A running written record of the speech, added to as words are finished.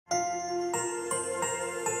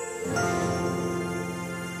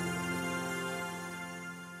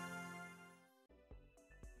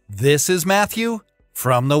This is Matthew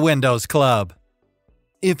from the Windows Club.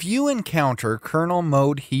 If you encounter Kernel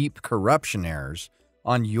Mode Heap Corruption errors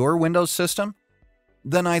on your Windows system,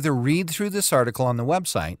 then either read through this article on the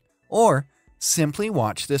website or simply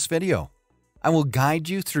watch this video. I will guide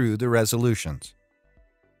you through the resolutions.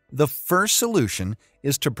 The first solution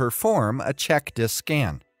is to perform a ChkDsk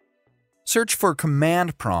scan. Search for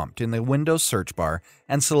Command Prompt in the Windows search bar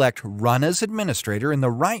and select Run as Administrator in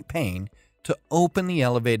the right pane to open the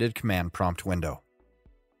elevated command prompt window.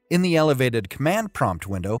 In the elevated command prompt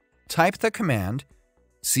window, type the command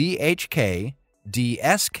ChkDsk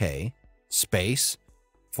 /F//R.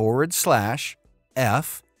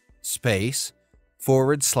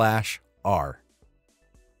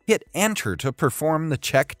 Hit Enter to perform the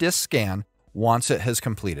ChkDsk scan once it has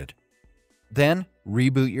completed. Then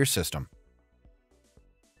reboot your system.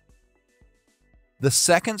 The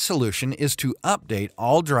second solution is to update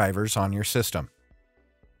all drivers on your system.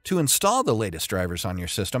 To install the latest drivers on your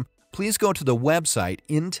system, please go to the website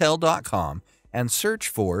intel.com and search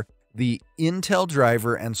for the Intel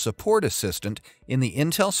Driver and Support Assistant in the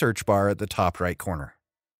Intel search bar at the top right corner.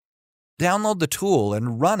 Download the tool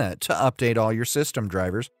and run it to update all your system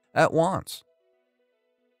drivers at once.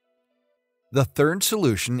 The third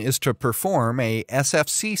solution is to perform a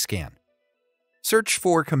SFC scan. Search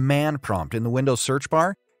for Command Prompt in the Windows search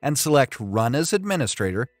bar and select Run as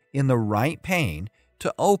Administrator in the right pane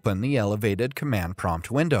to open the elevated command prompt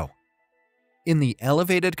window. In the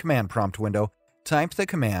elevated command prompt window, type the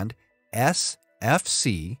command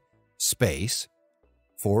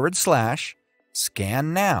SFC//scan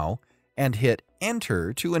now and hit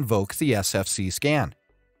Enter to invoke the SFC scan.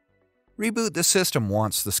 Reboot the system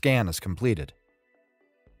once the scan is completed.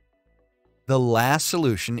 The last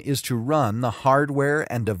solution is to run the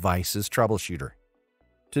Hardware and Devices Troubleshooter.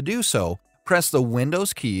 To do so, press the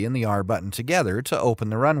Windows key and the R button together to open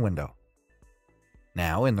the Run window.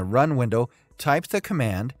 Now, in the Run window, type the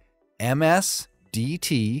command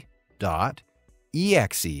msdt-id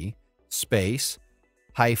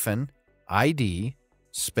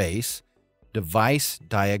Device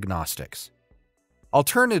Diagnostics.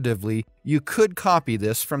 Alternatively, you could copy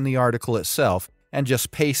this from the article itself and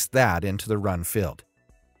just paste that into the Run field.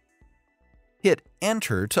 Hit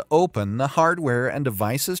Enter to open the Hardware and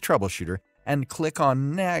Devices Troubleshooter and click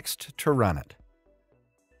on Next to run it.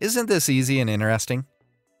 Isn't this easy and interesting?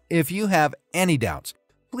 If you have any doubts,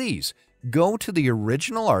 please go to the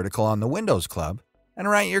original article on the Windows Club and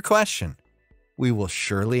write your question. We will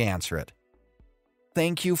surely answer it.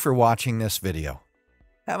 Thank you for watching this video.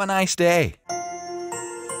 Have a nice day.